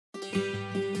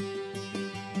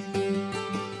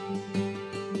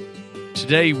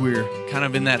Today we're kind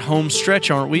of in that home stretch,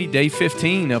 aren't we? Day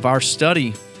 15 of our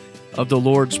study of the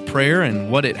Lord's Prayer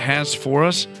and what it has for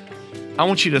us. I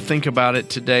want you to think about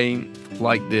it today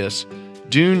like this.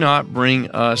 Do not bring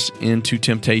us into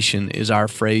temptation is our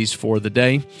phrase for the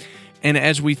day. And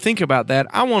as we think about that,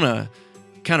 I want to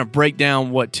kind of break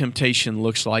down what temptation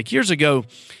looks like. Years ago,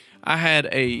 I had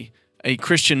a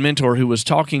Christian mentor who was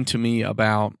talking to me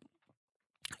about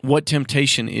what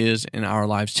temptation is in our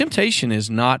lives. Temptation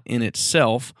is not in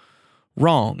itself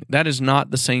wrong. That is not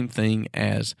the same thing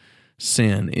as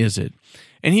sin, is it?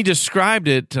 And he described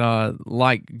it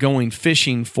like going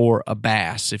fishing for a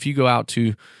bass. If you go out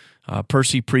to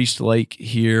Percy Priest Lake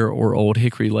here or Old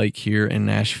Hickory Lake here in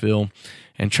Nashville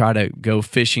and try to go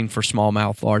fishing for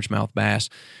smallmouth, largemouth bass,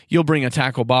 you'll bring a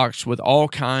tackle box with all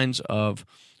kinds of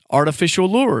artificial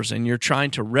lures, and you're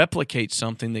trying to replicate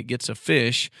something that gets a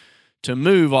fish to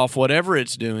move off whatever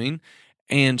it's doing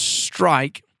and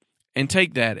strike and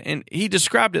take that. And he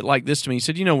described it like this to me. He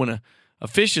said, you know, when a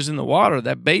fish is in the water,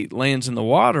 that bait lands in the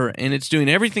water, and it's doing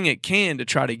everything it can to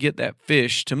try to get that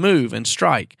fish to move and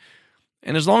strike.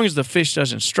 And as long as the fish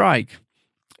doesn't strike,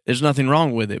 there's nothing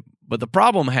wrong with it. But the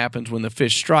problem happens when the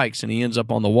fish strikes and he ends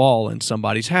up on the wall in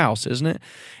somebody's house, isn't it?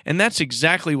 And that's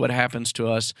exactly what happens to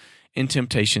us in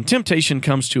temptation. Temptation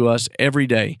comes to us every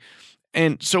day.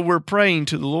 And so we're praying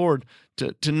to the Lord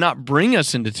to not bring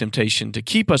us into temptation, to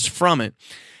keep us from it.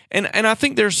 And I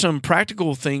think there's some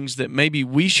practical things that maybe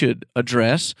we should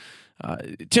address.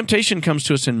 Temptation comes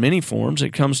to us in many forms.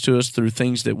 It comes to us through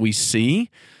things that we see,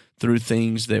 through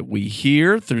things that we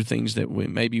hear, through things that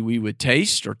maybe we would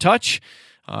taste or touch,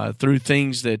 through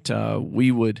things that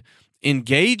we would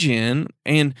engage in.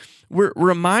 And we're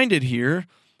reminded here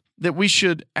that we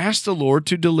should ask the Lord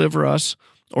to deliver us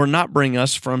or not bring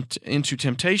us into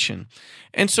temptation.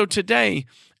 And so today,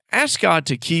 ask God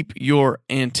to keep your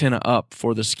antenna up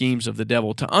for the schemes of the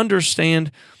devil, to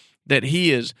understand that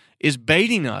he is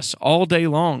baiting us all day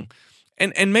long.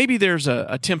 And maybe there's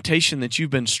a temptation that you've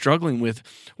been struggling with.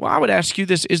 Well, I would ask you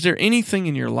this: is there anything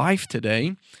in your life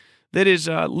today that is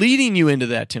leading you into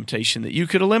that temptation that you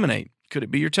could eliminate? Could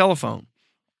it be your telephone?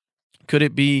 Could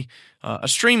it be a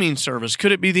streaming service?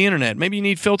 Could it be the internet? Maybe you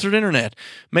need filtered internet.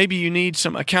 Maybe you need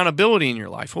some accountability in your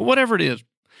life. Well, whatever it is,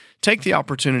 take the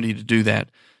opportunity to do that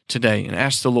today and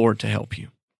ask the Lord to help you.